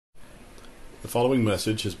The following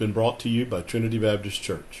message has been brought to you by Trinity Baptist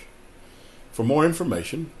Church. For more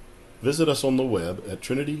information, visit us on the web at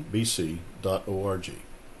trinitybc.org.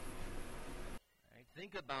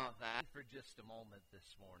 Think about that for just a moment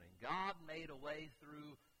this morning. God made a way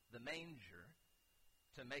through the manger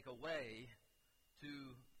to make a way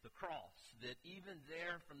to the cross. That even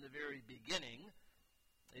there from the very beginning,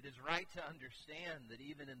 it is right to understand that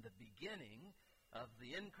even in the beginning of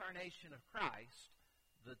the incarnation of Christ,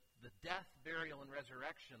 the death, burial, and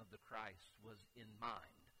resurrection of the Christ was in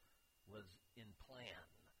mind, was in plan.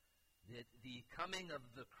 That the coming of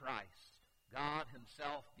the Christ, God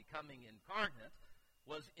himself becoming incarnate,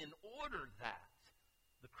 was in order that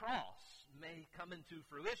the cross may come into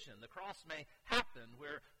fruition. The cross may happen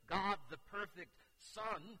where God, the perfect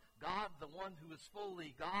Son, God, the one who is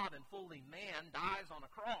fully God and fully man, dies on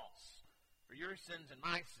a cross for your sins and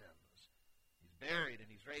my sins. Buried and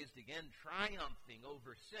he's raised again, triumphing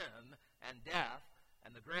over sin and death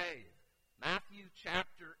and the grave. Matthew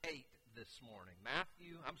chapter 8 this morning.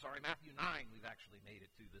 Matthew 9 we've actually made it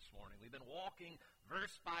to this morning. We've been walking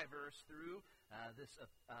verse by verse through this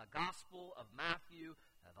Gospel of Matthew,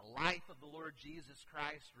 the life of the Lord Jesus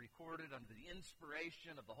Christ recorded under the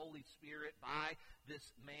inspiration of the Holy Spirit by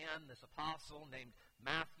this man, this apostle named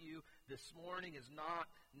Matthew. This morning is not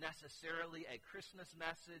necessarily a Christmas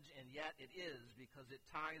message, and yet it is because it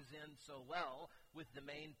ties in so well with the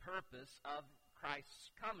main purpose of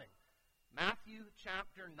Christ's coming. Matthew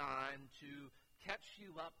chapter 9, to catch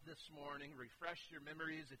you up this morning, refresh your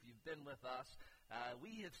memories if you've been with us.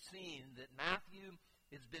 We have seen that Matthew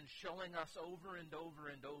has been showing us over and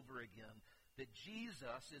over and over again that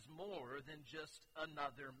Jesus is more than just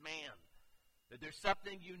another man. That there's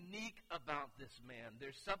something unique about this man.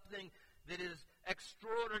 There's something that is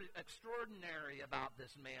extraordinary about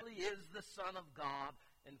this man. He is the Son of God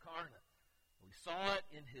incarnate. We saw it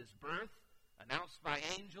in his birth, announced by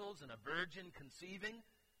angels and a virgin conceiving.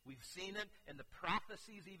 We've seen it in the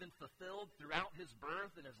prophecies even fulfilled throughout his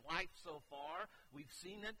birth and his life so far. We've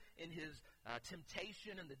seen it in his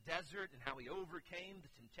temptation in the desert and how he overcame the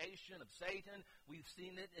temptation of Satan. We've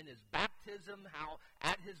seen it in his baptism, how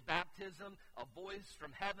at his baptism a voice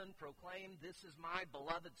from heaven proclaimed, "This is my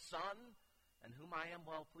beloved Son, in whom I am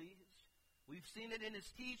well pleased." We've seen it in his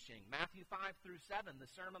teaching, Matthew 5 through 7, the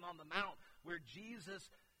Sermon on the Mount, where Jesus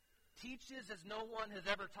teaches as no one has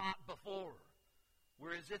ever taught before.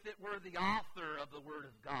 Whereas if it were the author of the Word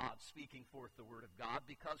of God speaking forth the Word of God,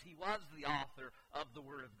 because he was the author of the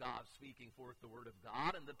Word of God speaking forth the Word of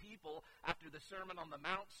God, and the people, after the Sermon on the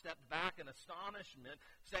Mount, stepped back in astonishment,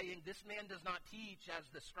 saying, "This man does not teach as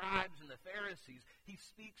the scribes and the Pharisees. He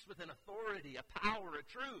speaks with an authority, a power, a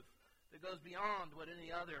truth that goes beyond what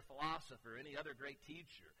any other philosopher, any other great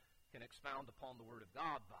teacher can expound upon the Word of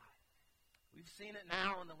God by." We've seen it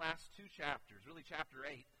now in the last two chapters, really chapter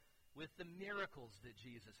 8, with the miracles that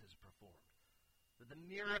Jesus has performed. The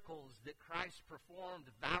miracles that Christ performed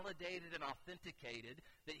validated and authenticated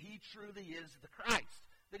that he truly is the Christ.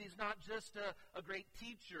 That he's not just a great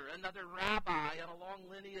teacher, another rabbi in a long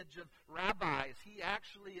lineage of rabbis. He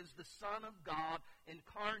actually is the Son of God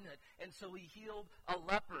incarnate. And so he healed a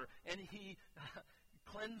leper, and he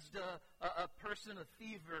cleansed a person of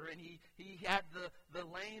fever, and he had the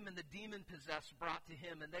lame and the demon-possessed brought to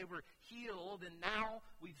him, and they were healed. And now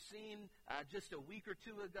we've seen just a week or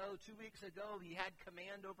 2 weeks ago, he had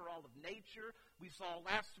command over all of nature. We saw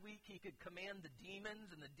last week he could command the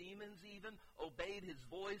demons, and the demons even obeyed his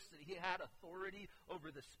voice, that he had authority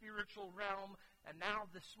over the spiritual realm. And now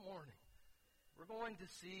this morning, we're going to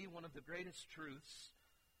see one of the greatest truths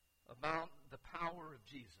about the power of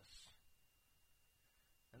Jesus.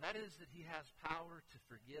 And that is that he has power to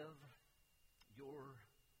forgive your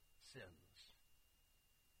sins.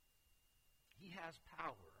 He has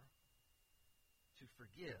power to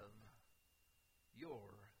forgive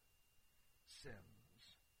your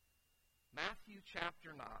sins. Matthew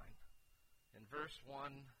chapter 9 and verse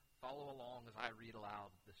 1, follow along as I read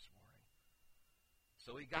aloud this morning.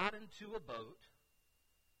 "So he got into a boat,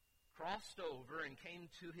 crossed over, and came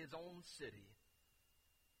to his own city.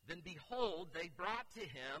 Then behold, they brought to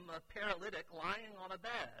him a paralytic lying on a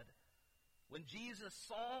bed. When Jesus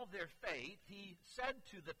saw their faith, he said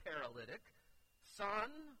to the paralytic,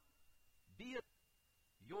 'Son,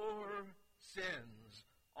 your sins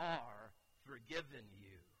are forgiven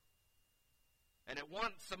you.' And at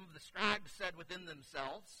once some of the scribes said within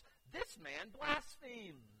themselves, 'This man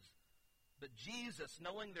blasphemes.' But Jesus,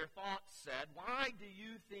 knowing their thoughts, said, 'Why do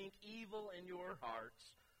you think evil in your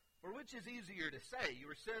hearts? For which is easier to say,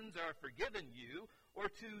 your sins are forgiven you, or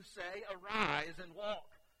to say, arise and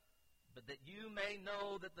walk? But that you may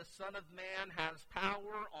know that the Son of Man has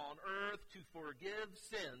power on earth to forgive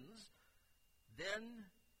sins. Then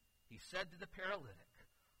he said to the paralytic,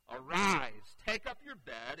 Arise, take up your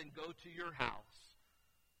bed, and go to your house.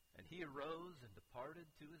 And he arose and departed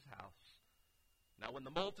to his house. Now when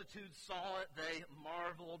the multitude saw it, they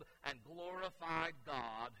marveled and glorified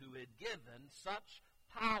God, who had given such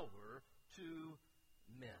power to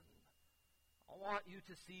men. I want you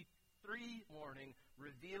to see three morning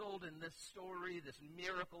revealed in this story, this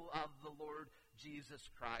miracle of the Lord Jesus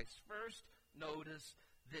Christ. First, notice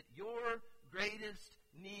that your greatest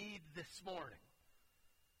need this morning,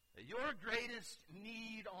 your greatest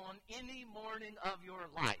need on any morning of your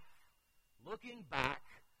life, looking back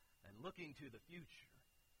and looking to the future,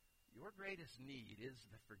 your greatest need is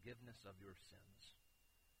the forgiveness of your sins.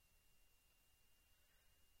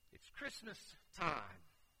 It's Christmas time.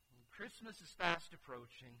 Christmas is fast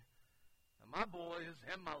approaching. And my boys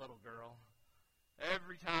and my little girl,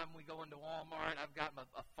 every time we go into Walmart, I've got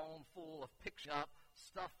a phone full of picture up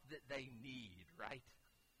stuff that they need, right?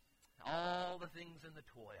 All the things in the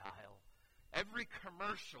toy aisle. Every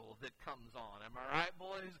commercial that comes on. Am I right,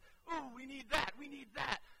 boys? Ooh, we need that. We need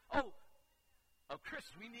that. Oh, Chris,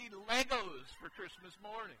 we need Legos for Christmas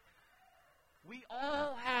morning. We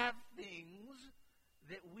all have things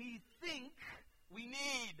that we think we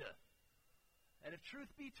need. And if truth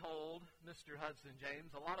be told, Mr. Hudson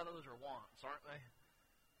James, a lot of those are wants, aren't they?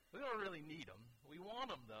 We don't really need them. We want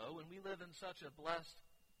them, though, and we live in such a blessed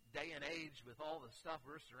day and age with all the stuff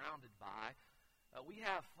we're surrounded by. We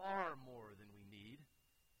have far more than we need,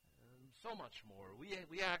 so much more.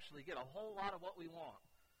 We actually get a whole lot of what we want.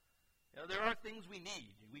 You know, there are things we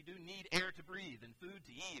need. We do need air to breathe and food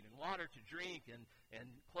to eat and water to drink and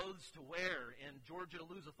clothes to wear and Georgia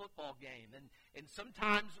to lose a football game. And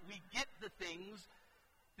sometimes we get the things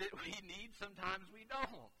that we need, sometimes we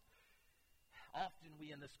don't. Often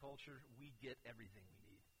we in this culture, we get everything we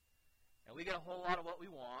need. And we get a whole lot of what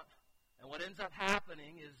we want. And what ends up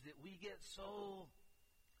happening is that we get so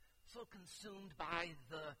consumed by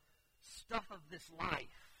the stuff of this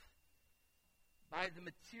life, by the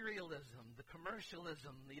materialism, the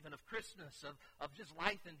commercialism, even of Christmas, of just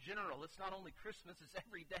life in general. It's not only Christmas, it's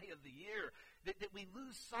every day of the year, that we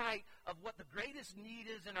lose sight of what the greatest need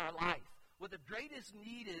is in our life. What the greatest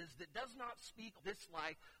need is that does not speak this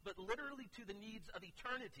life, but literally to the needs of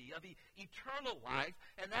eternity, of eternal life,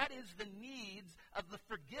 and that is the needs of the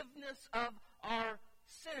forgiveness of our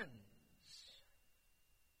sins.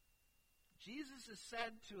 Jesus is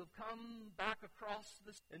said to have come back across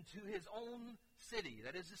into his own city.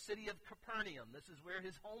 That is the city of Capernaum. This is where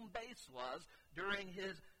his home base was during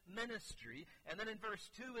his ministry. And then in verse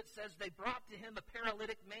 2 it says they brought to him a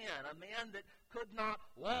paralytic man, a man that could not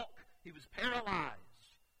walk. He was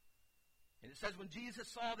paralyzed. And it says when Jesus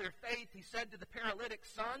saw their faith, he said to the paralytic,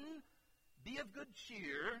 Son, be of good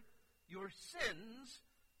cheer. Your sins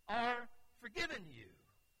are forgiven you.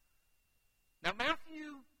 Now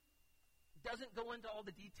Matthew doesn't go into all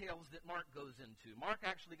the details that Mark goes into. Mark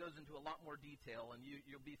actually goes into a lot more detail, and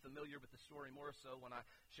you'll be familiar with the story more so when I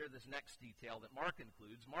share this next detail that Mark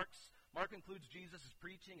includes. Mark includes Jesus'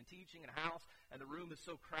 preaching and teaching in a house, and the room is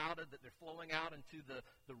so crowded that they're flowing out into the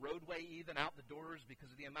roadway, even out the doors, because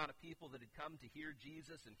of the amount of people that had come to hear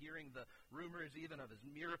Jesus and hearing the rumors even of his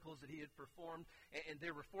miracles that he had performed. And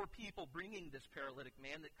there were 4 people bringing this paralytic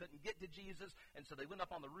man that couldn't get to Jesus, and so they went up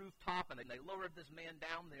on the rooftop, and they lowered this man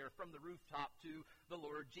down there from the rooftop to the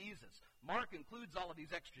Lord Jesus. Mark includes all of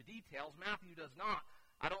these extra details. Matthew does not.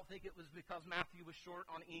 I don't think it was because Matthew was short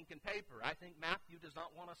on ink and paper. I think Matthew does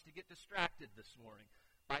not want us to get distracted this morning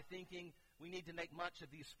by thinking we need to make much of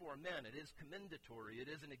these 4 men. It is commendatory. It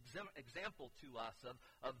is an example to us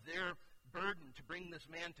of their burden to bring this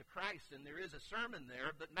man to Christ, and there is a sermon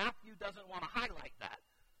there, but Matthew doesn't want to highlight that.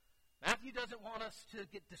 Matthew doesn't want us to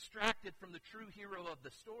get distracted from the true hero of the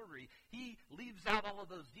story. He leaves out all of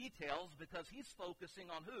those details because he's focusing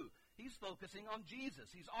on who? He's focusing on Jesus.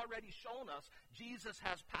 He's already shown us Jesus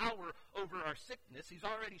has power over our sickness. He's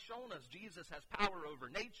already shown us Jesus has power over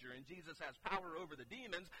nature, and Jesus has power over the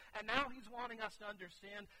demons. And now he's wanting us to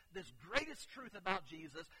understand this greatest truth about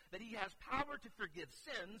Jesus, that he has power to forgive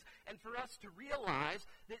sins, and for us to realize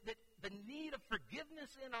that the need of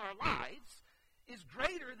forgiveness in our lives is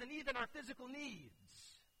greater than even our physical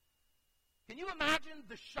needs. Can you imagine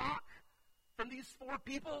the shock from these 4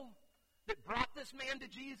 people that brought this man to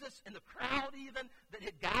Jesus, and the crowd even that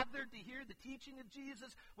had gathered to hear the teaching of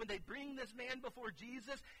Jesus, when they bring this man before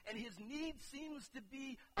Jesus, and his need seems to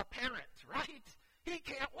be apparent, right? He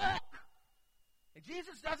can't walk. And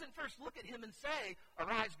Jesus doesn't first look at him and say,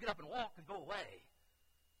 Arise, get up and walk and go away.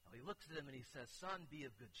 No, he looks at him and he says, Son, be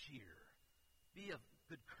of good cheer. Be of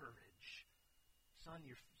good courage. Son,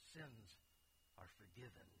 your sins are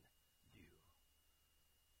forgiven you.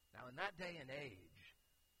 Now, in that day and age,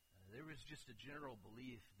 there was just a general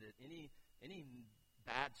belief that any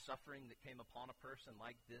bad suffering that came upon a person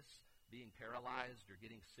like this, being paralyzed or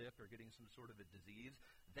getting sick or getting some sort of a disease,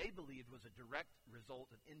 they believed was a direct result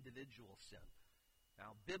of individual sin.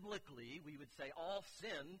 Now, biblically, we would say all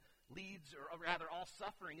sin leads, or rather all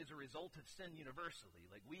suffering is a result of sin universally.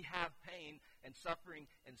 Like, we have pain and suffering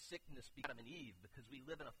and sickness because of Adam and Eve, because we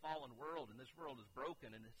live in a fallen world, and this world is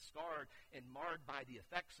broken and it's scarred and marred by the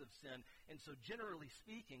effects of sin. And so, generally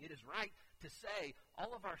speaking, it is right to say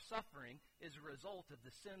all of our suffering is a result of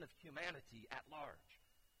the sin of humanity at large.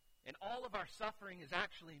 And all of our suffering is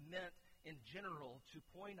actually meant in general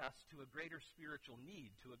to point us to a greater spiritual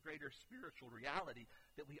need, to a greater spiritual reality,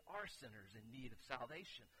 that we are sinners in need of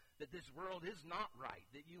salvation, that this world is not right,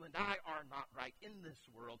 that you and I are not right in this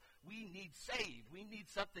world. We need saved. We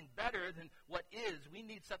need something better than what is. We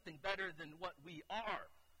need something better than what we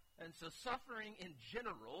are. And so suffering in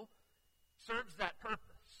general serves that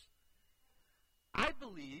purpose. I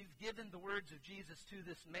believe, given the words of Jesus to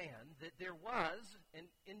this man, that there was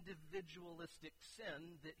an individualistic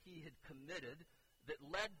sin that he had committed that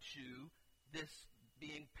led to this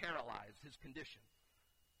being paralyzed, his condition.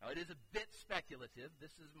 Now, it is a bit speculative.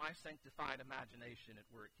 This is my sanctified imagination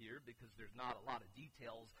at work here, because there's not a lot of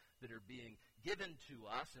details that are being given to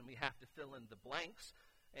us, and we have to fill in the blanks.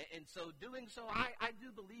 And so doing so, I do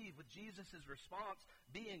believe with Jesus' response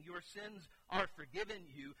being, your sins are forgiven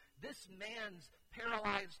you, this man's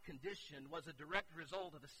paralyzed condition was a direct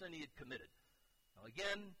result of a sin he had committed. Now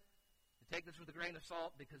again, take this with a grain of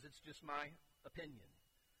salt because it's just my opinion.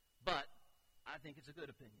 But I think it's a good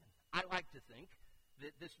opinion. I like to think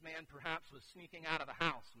that this man perhaps was sneaking out of a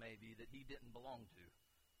house maybe that he didn't belong to,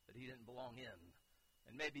 that he didn't belong in.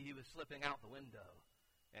 And maybe he was slipping out the window.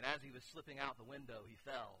 And as he was slipping out the window, he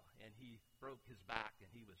fell, and he broke his back, and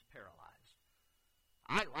he was paralyzed.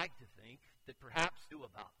 I like to think that perhaps knew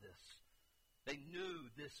about this. They knew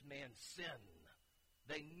this man's sin.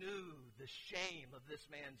 They knew the shame of this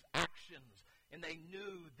man's actions, and they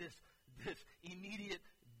knew this immediate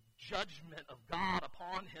judgment of God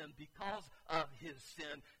upon him because of his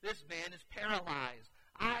sin. This man is paralyzed.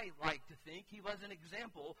 I like to think he was an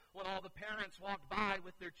example when all the parents walked by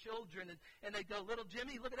with their children and they go, little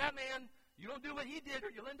Jimmy, look at that man. You don't do what he did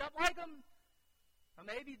or you'll end up like him. Now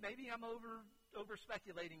maybe I'm over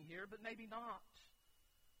speculating here, but maybe not.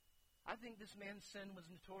 I think this man's sin was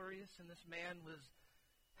notorious, and this man was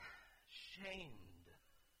shamed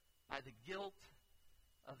by the guilt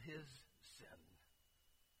of his sin.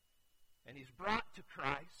 And he's brought to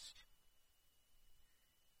Christ.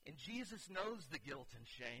 And Jesus knows the guilt and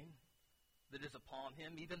shame that is upon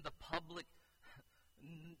him, even the public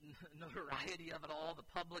notoriety of it all, the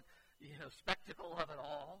public spectacle of it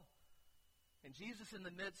all. And Jesus, in the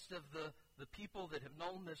midst of the people that have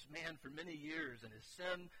known this man for many years and his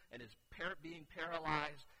sin and his being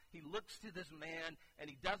paralyzed, he looks to this man and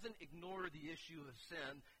he doesn't ignore the issue of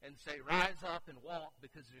sin and say, rise up and walk,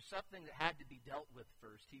 because there's something that had to be dealt with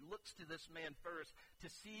first. He looks to this man first to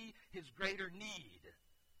see his greater need.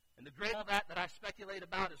 And the great all that I speculate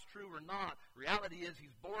about is true or not, reality is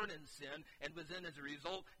he's born in sin and was in as a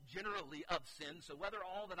result generally of sin. So whether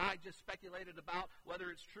all that I just speculated about,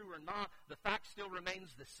 whether it's true or not, the fact still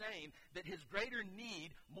remains the same, that his greater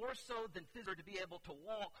need, more so than physical to be able to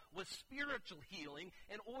walk, was spiritual healing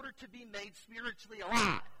in order to be made spiritually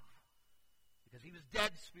alive. Because he was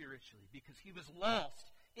dead spiritually, because he was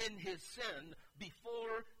lost in his sin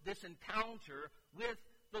before this encounter with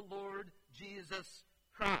the Lord Jesus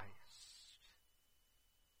Christ.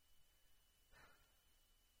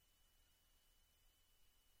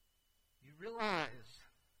 You realize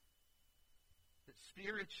that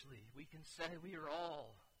spiritually we can say we are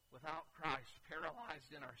all, without Christ,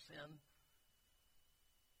 paralyzed in our sin.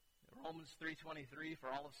 Romans 3:23,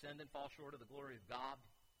 for all have sinned and fall short of the glory of God.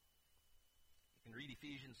 You can read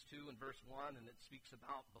Ephesians 2 and verse 1, and it speaks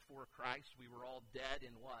about before Christ we were all dead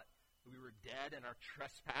in what? We were dead in our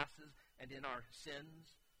trespasses and in our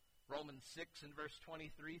sins. Romans 6 and verse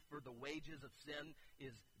 23, for the wages of sin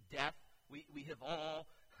is death. We have all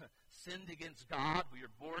sinned against God. We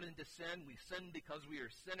are born into sin. We sin because we are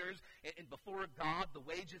sinners. And before God, the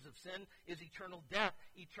wages of sin is eternal death,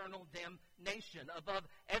 eternal damnation. Above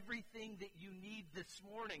everything that you need this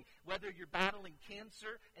morning, whether you're battling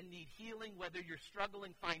cancer and need healing, whether you're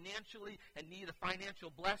struggling financially and need a financial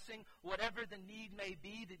blessing, whatever the need may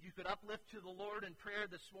be that you could uplift to the Lord in prayer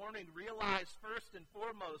this morning, realize first and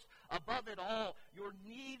foremost, above it all, your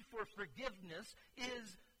need for forgiveness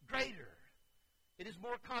is greater. It is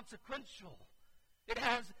more consequential. It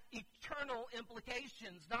has eternal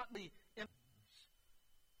implications, not the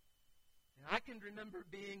And I can remember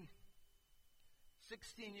being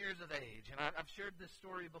 16 years of age, and I've shared this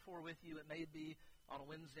story before with you. It may be on a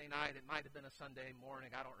Wednesday night. It might have been a Sunday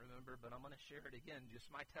morning. I don't remember, but I'm going to share it again, just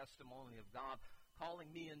my testimony of God calling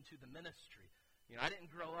me into the ministry. You know, I didn't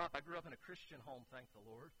grow up. I grew up in a Christian home, thank the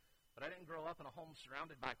Lord, but I didn't grow up in a home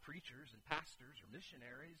surrounded by preachers and pastors or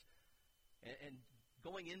missionaries. And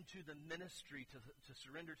going into the ministry to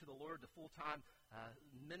surrender to the Lord, the full-time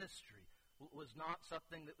ministry, was not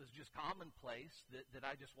something that was just commonplace, that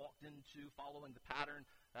I just walked into following the pattern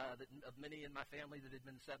of many in my family that had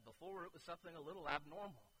been said before. It was something a little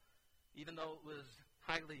abnormal, even though it was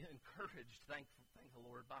highly encouraged, thank the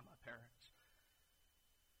Lord, by my parents.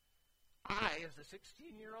 I, as a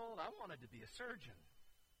 16-year-old, I wanted to be a surgeon.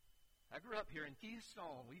 I grew up here in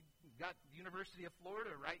Keystone. We got the University of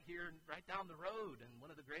Florida right here, right down the road, and one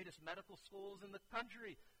of the greatest medical schools in the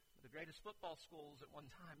country, the greatest football schools at one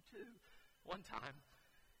time, too.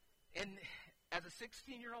 And as a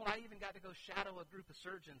 16-year-old, I even got to go shadow a group of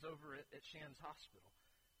surgeons over at Shands Hospital.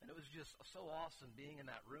 And it was just so awesome being in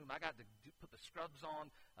that room. I got to put the scrubs on,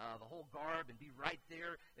 the whole garb, and be right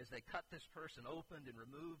there as they cut this person open and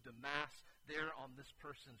removed a mass there on this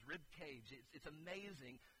person's rib cage. It's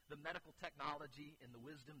amazing the medical technology and the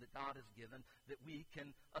wisdom that God has given that we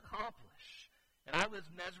can accomplish. And I was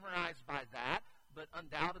mesmerized by that, but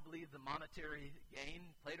undoubtedly the monetary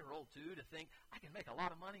gain played a role too, to think I can make a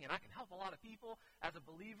lot of money and I can help a lot of people. As a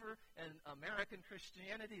believer in American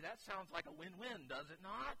Christianity, that sounds like a win-win, does it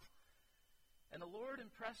not? And the Lord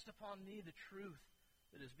impressed upon me the truth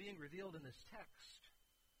that is being revealed in this text.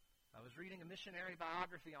 I was reading a missionary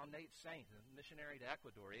biography on Nate Saint, a missionary to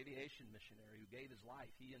Ecuador, aviation missionary who gave his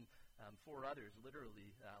life. He and 4 others,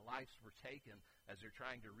 literally, lives were taken as they're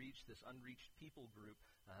trying to reach this unreached people group,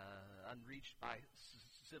 unreached by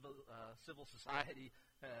civil society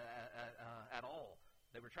at all.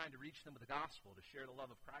 They were trying to reach them with the gospel, to share the love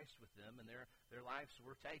of Christ with them, and their lives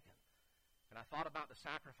were taken. And I thought about the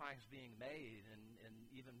sacrifice being made, and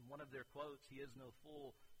even one of their quotes, "He is no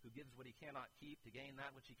fool who gives what he cannot keep to gain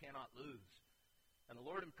that which he cannot lose." And the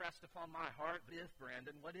Lord impressed upon my heart,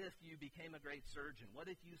 what if you became a great surgeon? What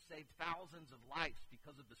if you saved thousands of lives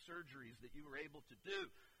because of the surgeries that you were able to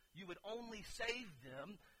do? You would only save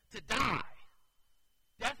them to die.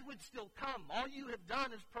 Death would still come. All you have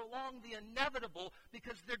done is prolong the inevitable,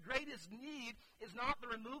 because their greatest need is not the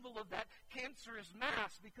removal of that cancerous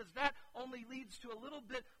mass, because that only leads to a little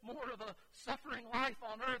bit more of a suffering life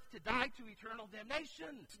on earth to die to eternal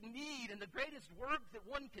damnation. Need and the greatest work that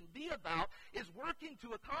one can be about is working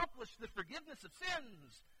to accomplish the forgiveness of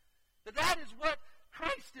sins. That is what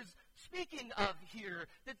Christ is speaking of here,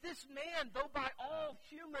 that this man, though by all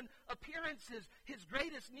human appearances his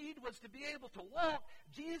greatest need was to be able to walk,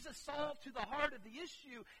 Jesus saw to the heart of the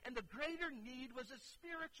issue, and the greater need was a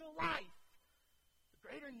spiritual life. The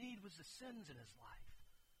greater need was the sins in his life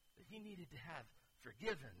that he needed to have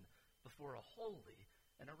forgiven before a holy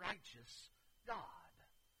and a righteous God.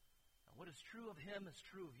 Now, what is true of him is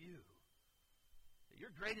true of you. That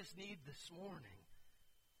your greatest need this morning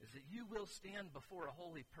is that you will stand before a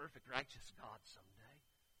holy, perfect, righteous God someday.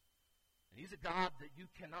 And he's a God that you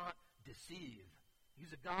cannot deceive.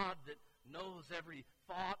 He's a God that knows every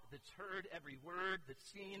thought, that's heard every word, that's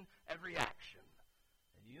seen every action.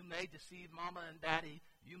 And you may deceive mama and daddy,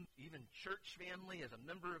 you even church family as a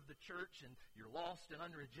member of the church, and you're lost and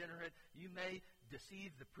unregenerate. You may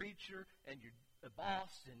deceive the preacher and your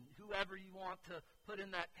boss and whoever you want to put in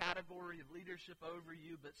that category of leadership over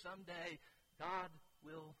you, but someday God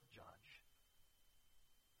will judge.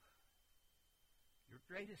 Your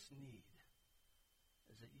greatest need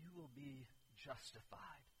is that you will be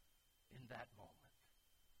justified in that moment.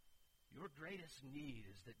 Your greatest need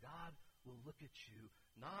is that God will look at you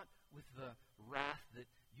not with the wrath that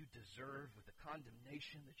you deserve, with the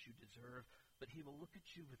condemnation that you deserve, but he will look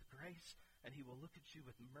at you with grace, and he will look at you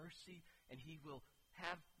with mercy, and he will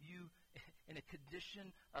have you in a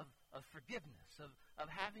condition of forgiveness, of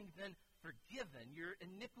having been forgiven. Your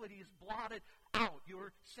iniquity is blotted out.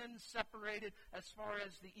 Your sins separated as far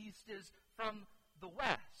as the east is from the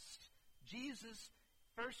west. Jesus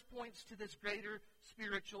first points to this greater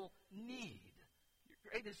spiritual need. Your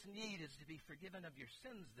greatest need is to be forgiven of your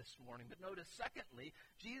sins this morning. But notice, secondly,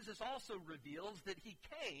 Jesus also reveals that he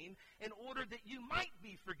came in order that you might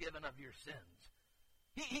be forgiven of your sins.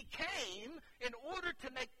 He came in order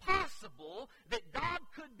to make possible that God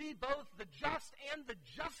could be both the just and the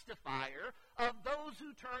justifier of those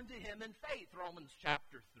who turn to him in faith, Romans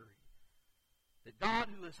chapter 3. That God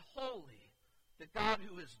who is holy, that God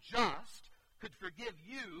who is just, could forgive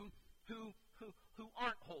you who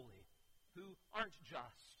aren't holy, who aren't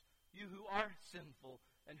just, you who are sinful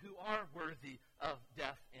and who are worthy of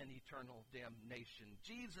death and eternal damnation.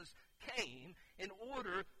 Jesus came in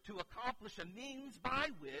order to accomplish a means by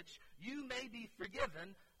which you may be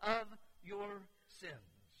forgiven of your sins.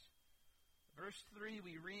 Verse 3,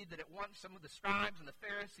 we read that at once some of the scribes and the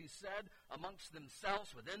Pharisees said amongst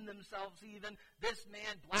themselves, within themselves even, "This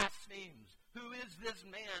man blasphemes. Who is this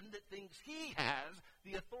man that thinks he has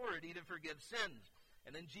the authority to forgive sins?"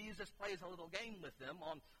 And then Jesus plays a little game with them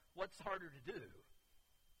on what's harder to do.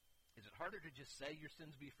 Is it harder to just say your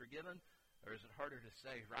sins be forgiven, or is it harder to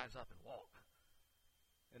say rise up and walk?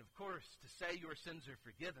 And of course, to say your sins are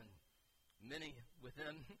forgiven, many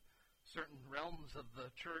within certain realms of the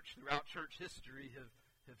church throughout church history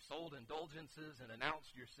have sold indulgences and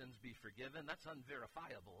announced your sins be forgiven. That's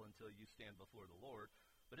unverifiable until you stand before the Lord.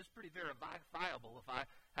 But it's pretty verifiable if I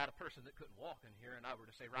had a person that couldn't walk in here and I were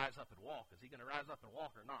to say, rise up and walk. Is he going to rise up and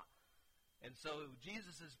walk or not? And so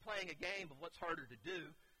Jesus is playing a game of what's harder to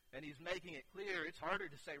do, and he's making it clear it's harder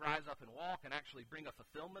to say rise up and walk and actually bring a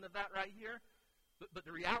fulfillment of that right here. But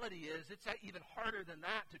the reality is it's even harder than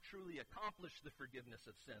that to truly accomplish the forgiveness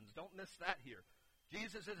of sins. Don't miss that here.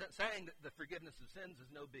 Jesus isn't saying that the forgiveness of sins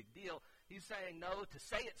is no big deal. He's saying no to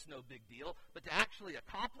say it's no big deal, but to actually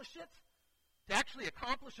accomplish it, to actually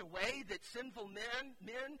accomplish a way that sinful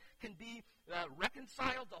men can be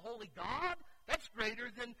reconciled to holy God, that's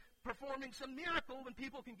greater than performing some miracle when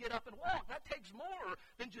people can get up and walk. That takes more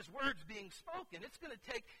than just words being spoken. It's going to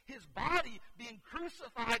take his body being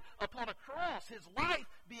crucified upon a cross, his life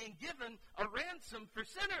being given a ransom for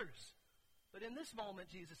sinners. But in this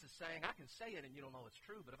moment, Jesus is saying, I can say it and you don't know it's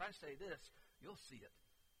true, but if I say this, you'll see it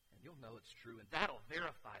and you'll know it's true, and that'll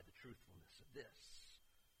verify the truthfulness of this.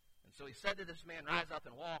 And so he said to this man, rise up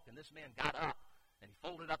and walk, and this man got up. And he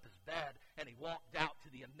folded up his bed, and he walked out to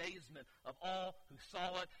the amazement of all who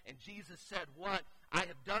saw it. And Jesus said, what? I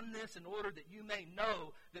have done this in order that you may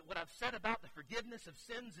know that what I've said about the forgiveness of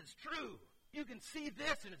sins is true. You can see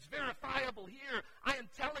this, and it's verifiable here. I am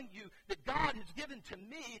telling you that God has given to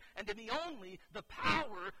me, and to me only, the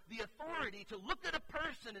power, the authority to look at a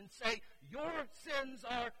person and say, your sins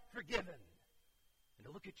are forgiven. And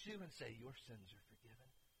to look at you and say, your sins are forgiven.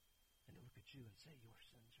 And to look at you and say, your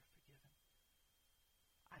sins are forgiven.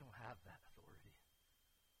 I don't have that authority,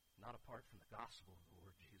 not apart from the gospel of the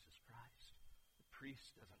Lord Jesus Christ. The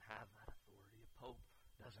priest doesn't have that authority. A pope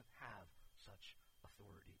doesn't have such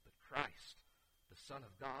authority. But Christ, the Son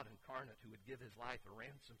of God incarnate, who would give his life a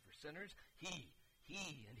ransom for sinners, he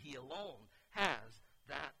and he alone has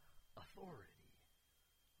that authority.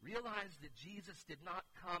 Realize that Jesus did not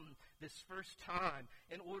come this first time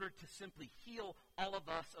in order to simply heal all of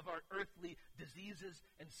us of our earthly diseases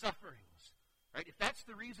and sufferings. Right? If that's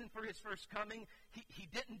the reason for his first coming, he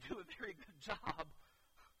didn't do a very good job.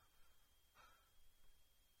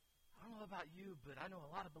 I don't know about you, but I know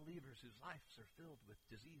a lot of believers whose lives are filled with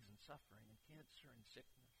disease and suffering and cancer and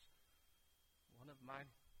sickness. One of my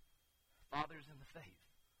fathers in the faith,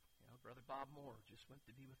 Brother Bob Moore, just went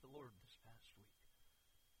to be with the Lord this past week.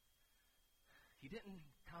 He didn't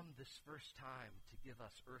come this first time to give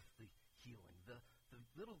us earthly healing. The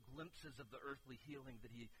little glimpses of the earthly healing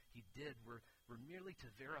that he did were merely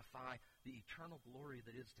to verify the eternal glory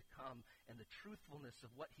that is to come and the truthfulness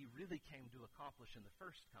of what he really came to accomplish in the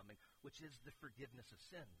first coming, which is the forgiveness of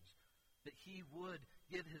sins. That he would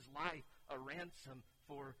give his life a ransom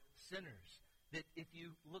for sinners. That if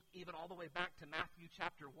you look even all the way back to Matthew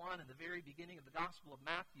chapter 1, in the very beginning of the Gospel of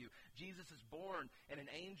Matthew, Jesus is born and an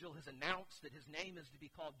angel has announced that his name is to be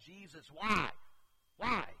called Jesus. Why?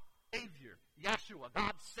 Why? Savior, Yeshua,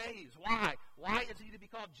 God saves. Why? Why is he to be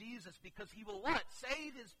called Jesus? Because he will what?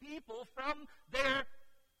 Save his people from their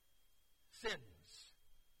sins.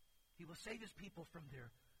 He will save his people from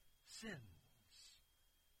their sins.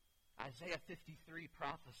 Isaiah 53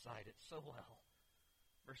 prophesied it so well.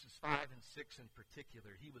 Verses 5 and 6 in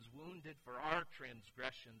particular. He was wounded for our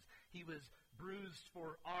transgressions. He was bruised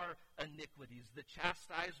for our iniquities. The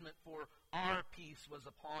chastisement for our peace was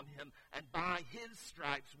upon him, and by his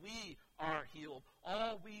stripes we are healed.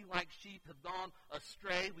 All we like sheep have gone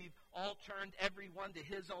astray. We've all turned everyone to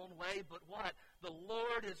his own way. But what? The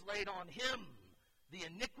Lord has laid on him the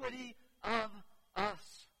iniquity of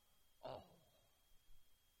us all.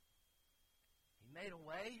 He made a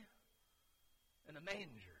way in a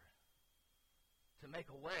manger to make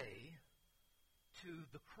a way to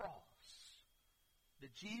the cross.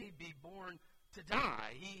 That Jesus be born to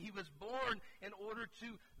die. He was born in order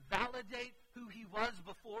to validate who he was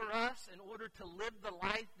before us in order to live the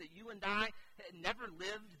life that you and I had never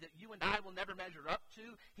lived, that you and I will never measure up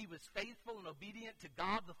to. He was faithful and obedient to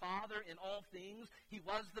God the Father in all things. He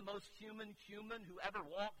was the most human who ever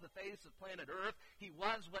walked the face of planet Earth. He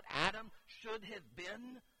was what Adam should have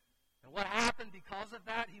been. And what happened because of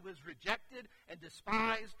that? He was rejected and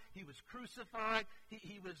despised. He was crucified.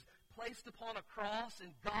 He was placed upon a cross,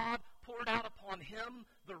 and God poured out upon him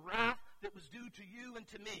the wrath that was due to you and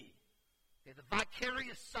to me. Okay, the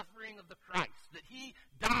vicarious suffering of the Christ, that he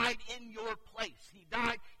died in your place. He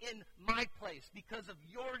died in my place because of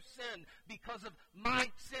your sin, because of my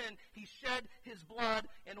sin. He shed his blood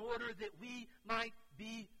in order that we might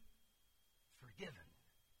be forgiven,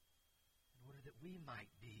 in order that we might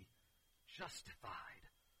be justified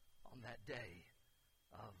on that day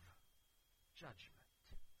of judgment.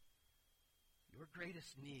 Your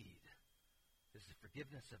greatest need is the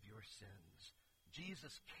forgiveness of your sins.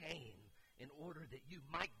 Jesus came in order that you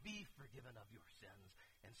might be forgiven of your sins.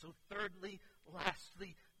 And so thirdly,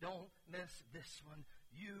 lastly, don't miss this one.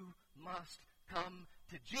 You must come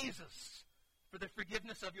to Jesus for the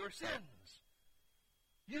forgiveness of your sins.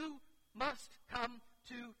 You must come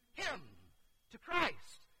to him, to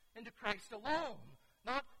Christ, and to Christ alone.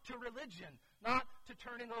 Not to religion, not to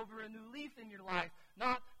turning over a new leaf in your life,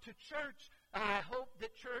 not to church. I hope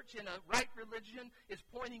that church in a right religion is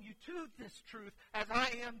pointing you to this truth, as I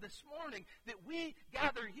am this morning, that we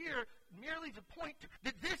gather here merely to point to,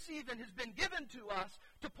 that this even has been given to us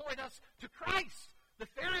to point us to Christ. The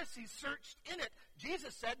Pharisees searched in it,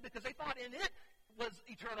 Jesus said, because they thought in it was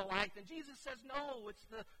eternal life. And Jesus says, no, it's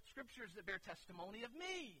the Scriptures that bear testimony of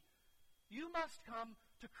me. You must come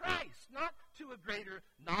to Christ, not to a greater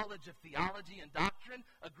knowledge of theology and doctrine,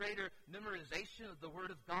 a greater memorization of the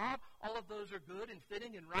Word of God. All of those are good and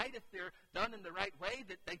fitting and right if they're done in the right way,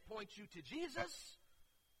 that they point you to Jesus.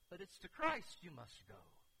 But it's to Christ you must go.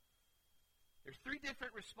 There's three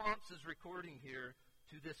different responses recording here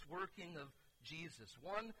to this working of Jesus.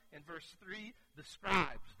 One, in verse 3, the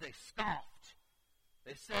scribes, they scoffed.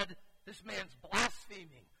 They said, this man's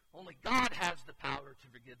blaspheming. Only God has the power to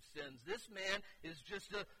forgive sins. This man is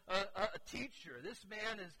just a teacher. This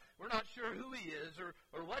man is, we're not sure who he is or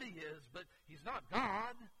what he is, but he's not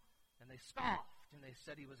God. And they scoffed, and they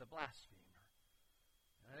said he was a blasphemer.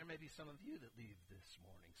 Now, there may be some of you that leave this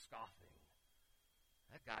morning scoffing.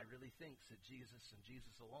 That guy really thinks that Jesus and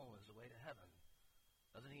Jesus alone is the way to heaven.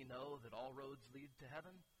 Doesn't he know that all roads lead to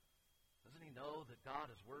heaven? Doesn't he know that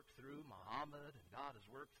God has worked through Muhammad, and God has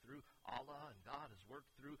worked through Allah, and God has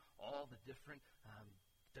worked through all the different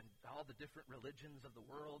religions of the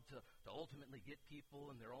world to ultimately get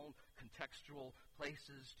people in their own contextual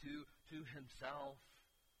places to himself?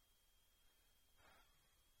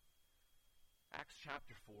 Acts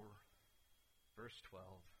chapter 4, verse 12.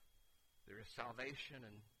 There is salvation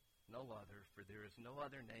in no other, for there is no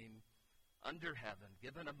other name under heaven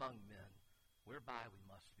given among men whereby we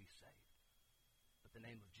must be saved, but the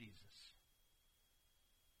name of Jesus.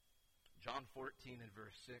 John 14 and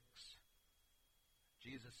verse 6,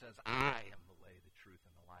 Jesus says, I am the way, the truth,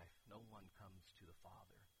 and the life. No one comes to the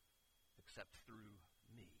Father except through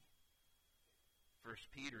me. 1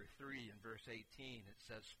 Peter 3 and verse 18, it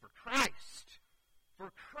says, for Christ,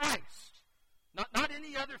 not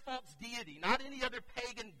any other false deity, not any other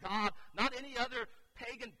pagan god, not any other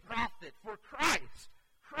pagan prophet, for Christ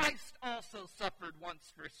also suffered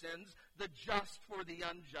once for sins, the just for the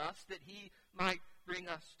unjust, that he might bring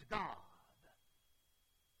us to God.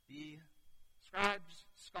 The scribes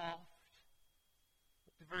scoffed.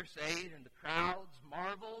 Look to verse 8, and the crowds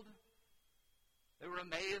marveled. They were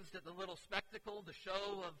amazed at the little spectacle, the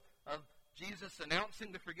show of Jesus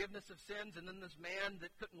announcing the forgiveness of sins, and then this man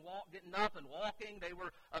that couldn't walk getting up and walking. They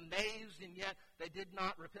were amazed, and yet they did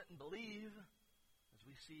not repent and believe, as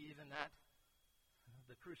we see even at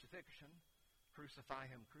the crucifixion. Crucify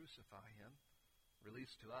him,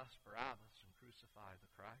 release to us Barabbas, and crucify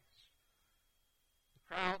the Christ. The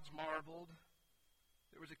crowds marveled.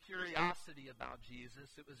 There was a curiosity about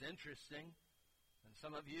Jesus. It was interesting. And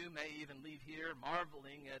some of you may even leave here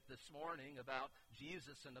marveling at this morning about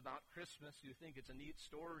Jesus and about Christmas. You think it's a neat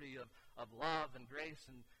story of love and grace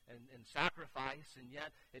and sacrifice, and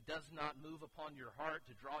yet it does not move upon your heart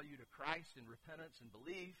to draw you to Christ in repentance and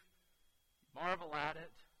belief. You marvel at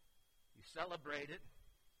it. You celebrate it.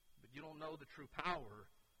 But you don't know the true power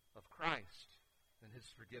of Christ and his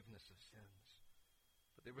forgiveness of sins.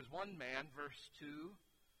 But there was one man, verse 2,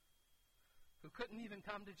 who couldn't even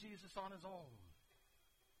come to Jesus on his own.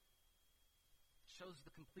 Shows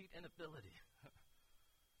the complete inability.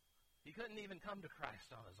 He couldn't even come to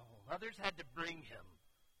Christ on his own. Others had to bring him.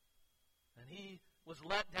 And he was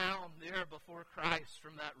let down there before Christ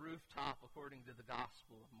from that rooftop according to the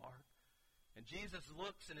Gospel of Mark. And Jesus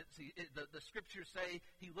looks, and the scriptures say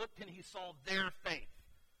he looked and he saw their faith.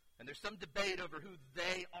 And there's some debate over who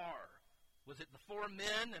they are. Was it the 4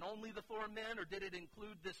 men and only the 4 men, or did it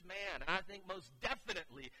include this man? And I think most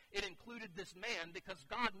definitely it included this man, because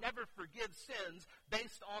God never forgives sins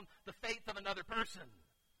based on the faith of another person.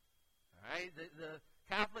 All right? The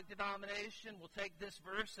Catholic denomination will take this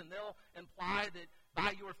verse and they'll imply that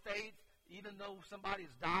by your faith, even though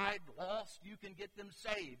somebody's died, lost, you can get them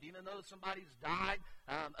saved. Even though somebody's died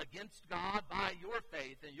against God, by your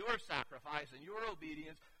faith and your sacrifice and your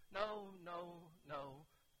obedience. No.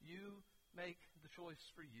 You make the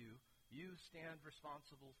choice for you. You stand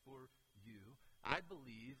responsible for you. I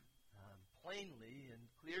believe plainly and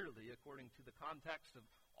clearly, according to the context of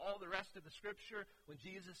all the rest of the Scripture, when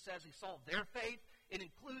Jesus says he saw their faith, it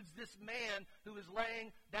includes this man who is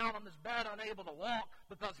laying down on his bed unable to walk,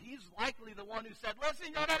 because he's likely the one who said,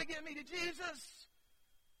 listen, y'all got to get me to Jesus.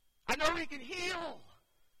 I know he can heal.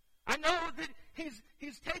 I know that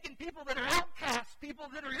he's taken people that are outcasts, people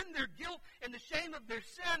that are in their guilt and the shame of their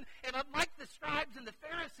sin, and unlike the scribes and the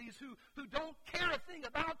Pharisees who don't care a thing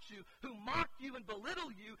about you, who mock you and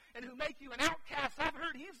belittle you, and who make you an outcast, I've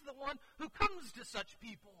heard he's the one who comes to such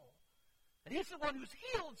people. And he's the one who's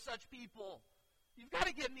healed such people. You've got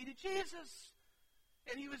to get me to Jesus.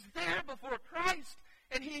 And he was there before Christ,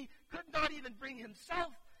 and he could not even bring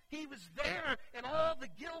himself. He was there in all the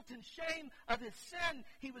guilt and shame of his sin.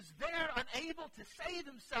 He was there unable to save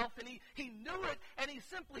himself, and he knew it, and he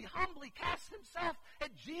simply humbly cast himself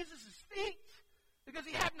at Jesus' feet because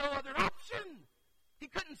he had no other option. He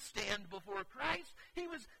couldn't stand before Christ. He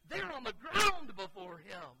was there on the ground before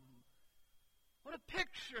him. What a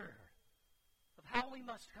picture of how we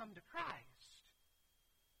must come to Christ.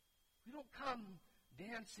 We don't come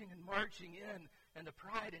dancing and marching in and the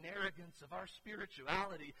pride and arrogance of our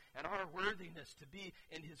spirituality and our worthiness to be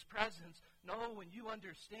in his presence. No, when you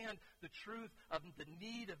understand the truth of the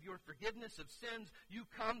need of your forgiveness of sins, you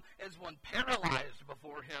come as one paralyzed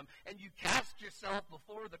before him, and you cast yourself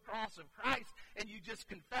before the cross of Christ, and you just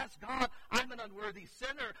confess, God, I'm an unworthy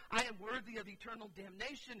sinner. I am worthy of eternal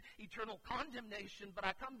damnation, eternal condemnation, but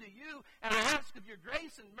I come to you, and I ask of your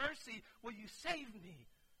grace and mercy, will you save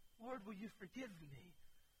me? Lord, will you forgive me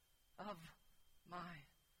of my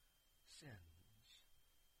sins?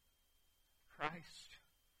 Christ,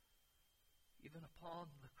 even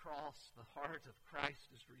upon the cross, the heart of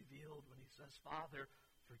Christ is revealed when he says, Father,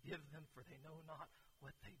 forgive them, for they know not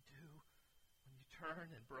what they do. When you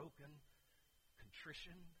turn in broken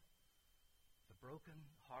contrition, the broken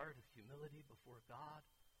heart of humility before God,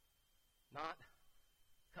 not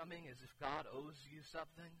coming as if God owes you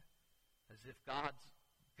something, as if God's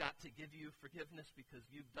got to give you forgiveness because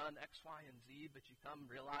you've done X, Y, and Z, but you come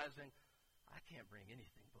realizing, I can't bring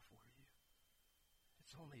anything before you.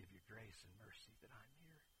 It's only of your grace and mercy that I'm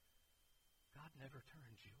here. God never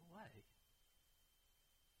turns you away.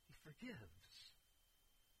 He forgives.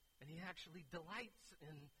 And he actually delights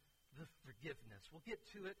in the forgiveness. We'll get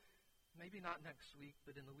to it, maybe not next week,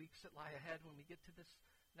 but in the weeks that lie ahead when we get to this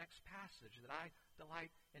next passage, that I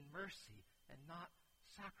delight in mercy and not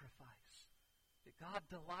sacrifice. That God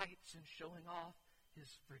delights in showing off his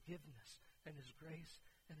forgiveness and his grace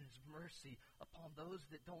and his mercy upon those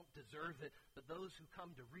that don't deserve it, but those who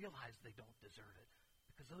come to realize they don't deserve it,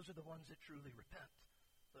 because those are the ones that truly repent.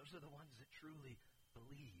 Those are the ones that truly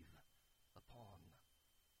believe upon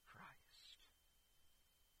Christ.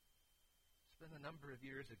 It's been a number of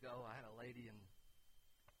years ago, I had a lady in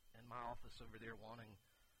my office over there wanting,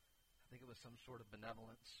 I think it was some sort of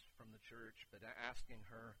benevolence from the church, but asking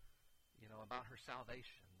her, about her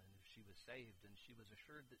salvation and if she was saved, and she was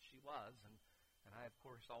assured that she was, and I, of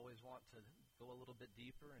course, always want to go a little bit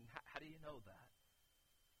deeper, and how do you know that?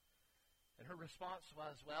 And her response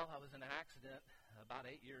was, well, I was in an accident about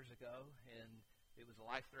 8 years ago, and it was a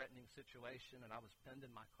life-threatening situation, and I was pinned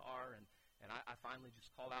in my car, and I finally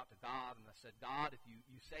just called out to God, and I said, God, if you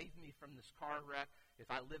save me from this car wreck, if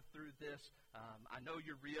I live through this, I know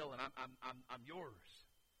you're real, and I'm yours.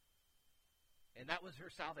 And that was her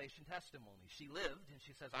salvation testimony. She lived, and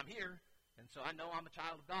she says, I'm here, and so I know I'm a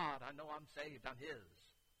child of God. I know I'm saved. I'm his.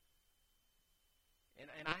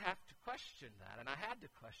 And I have to question that, and I had to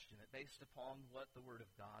question it based upon what the Word of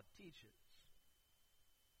God teaches.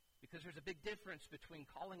 Because there's a big difference between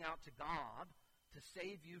calling out to God to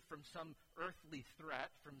save you from some earthly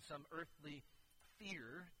threat, from some earthly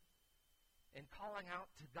fear, and calling out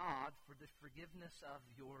to God for the forgiveness of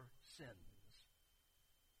your sins.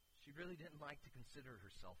 She really didn't like to consider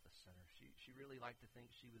herself a sinner. She really liked to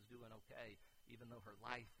think she was doing okay, even though her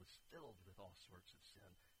life was filled with all sorts of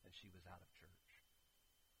sin and she was out of church.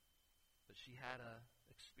 But she had an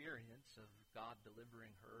experience of God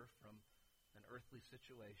delivering her from an earthly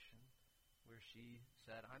situation where she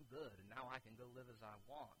said, I'm good, and now I can go live as I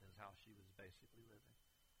want, is how she was basically living.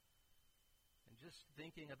 And just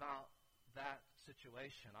thinking about that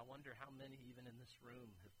situation, I wonder how many, even in this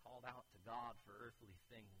room, have called out to God for earthly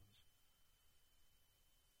things.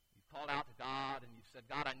 You've called out to God and you've said,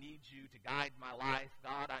 God, I need you to guide my life.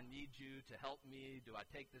 God, I need you to help me. Do I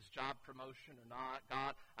take this job promotion or not?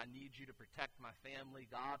 God, I need you to protect my family.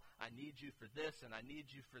 God, I need you for this and I need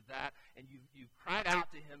you for that. And you've cried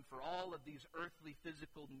out to him for all of these earthly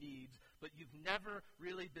physical needs, but you've never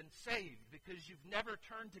really been saved because you've never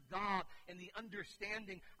turned to God in the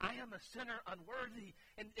understanding, I am a sinner unworthy,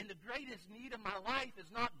 and the greatest need of my life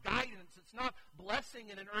is not guidance. It's not blessing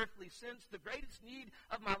in an earthly sense. The greatest need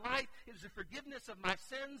of my life is the forgiveness of my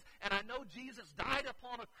sins, and I know Jesus died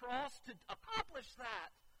upon a cross to accomplish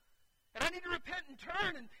that. And I need to repent and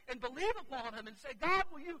turn and believe upon him and say, God,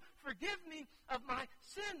 will you forgive me of my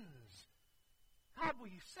sins? God,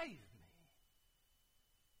 will you save me?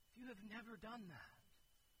 If you have never done that,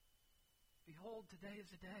 behold, today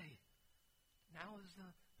is the day. Now is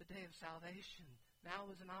the day of salvation.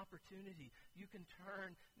 Now is an opportunity. You can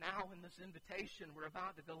turn now in this invitation we're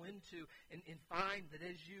about to go into and find that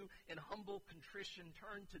as you, in humble contrition,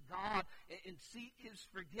 turn to God and seek his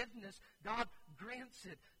forgiveness, God grants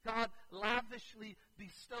it. God lavishly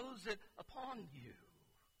bestows it upon you.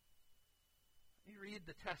 Let me read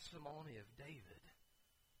the testimony of David,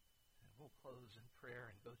 and we'll close in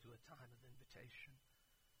prayer and go to a time of invitation.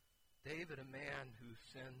 David, a man who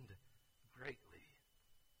sinned greatly,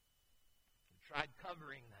 tried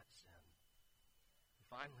covering that sin, and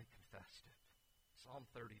finally confessed it. Psalm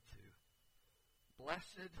 32.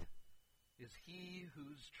 Blessed is he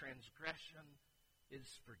whose transgression is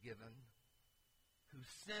forgiven, whose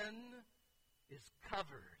sin is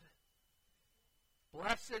covered.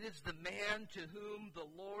 Blessed is the man to whom the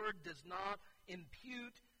Lord does not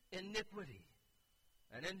impute iniquity,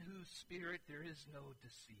 and in whose spirit there is no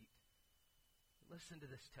deceit. Listen to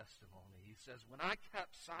this testimony. He says, when I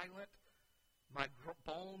kept silent, my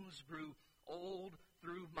bones grew old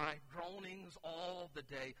through my groanings all the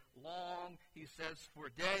day long. He says, for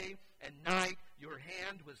day and night your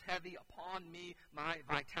hand was heavy upon me. My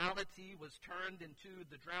vitality was turned into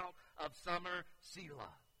the drought of summer,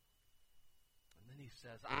 Selah. And then he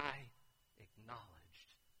says, I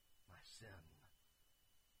acknowledged my sin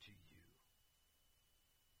to you.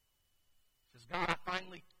 He says, God, I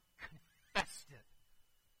finally confessed it.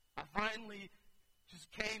 I finally just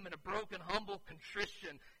came in a broken, humble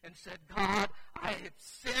contrition and said, God, I had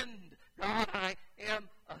sinned. God, I am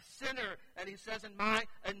a sinner. And he says, in my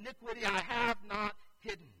iniquity I have not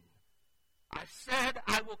hidden. I said,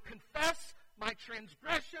 I will confess my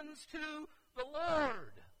transgressions to the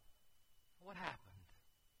Lord. What happened?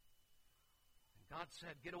 And God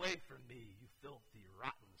said, get away from me, you filthy,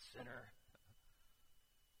 rotten sinner.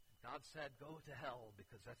 And God said, go to hell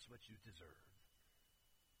because that's what you deserve.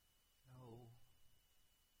 No.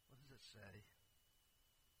 What does it say?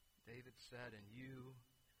 David said, and you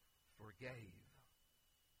forgave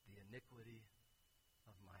the iniquity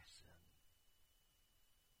of my sin.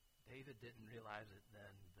 David didn't realize it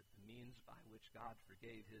then, but the means by which God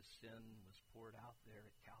forgave his sin was poured out there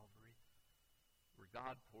at Calvary, where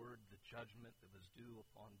God poured the judgment that was due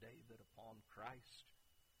upon David upon Christ,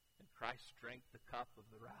 and Christ drank the cup of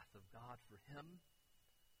the wrath of God for him,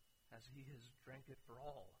 as he has drank it for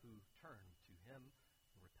all who turn to him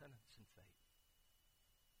in repentance and faith.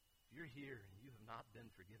 If you're here and you have not been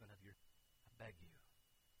forgiven of your, I beg you,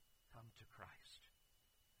 come to Christ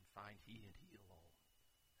and find he and he alone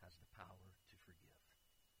has the power to forgive.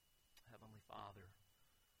 Heavenly Father,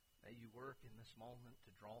 may you work in this moment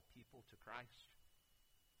to draw people to Christ.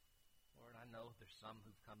 Lord, I know there's some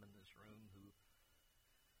who've come in this room who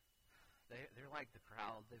they're like the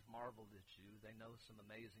crowd. They've marveled at you. They know some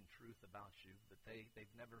amazing truth about you, but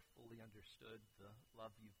they've never fully understood the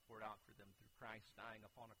love you've poured out for them through Christ dying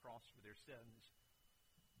upon a cross for their sins,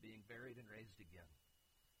 being buried and raised again.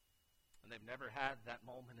 And they've never had that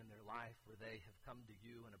moment in their life where they have come to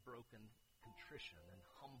you in a broken contrition and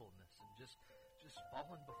humbleness and just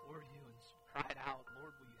fallen before you and cried out,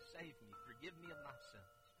 Lord, will you save me? Forgive me of my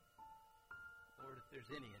sins. Lord, if there's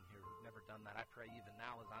any in here who've never done that, I pray even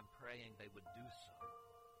now as I'm praying they would do so.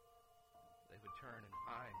 They would turn and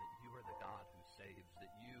find that you are the God who saves, that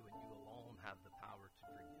you and you alone have the power to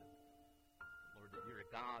forgive. Lord, that you're a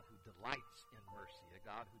God who delights in mercy, a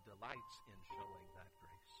God who delights in showing that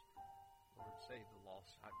grace. Lord, save the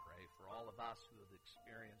lost, I pray. For all of us who have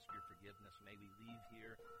experienced your forgiveness, may we leave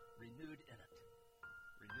here renewed in it.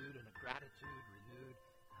 Renewed in a gratitude, renewed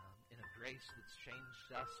in a grace that's changed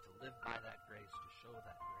us to live by that grace, to show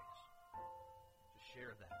that grace, to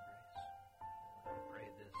share that grace. Lord, we pray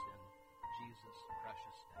this in Jesus'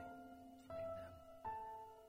 precious name. Amen.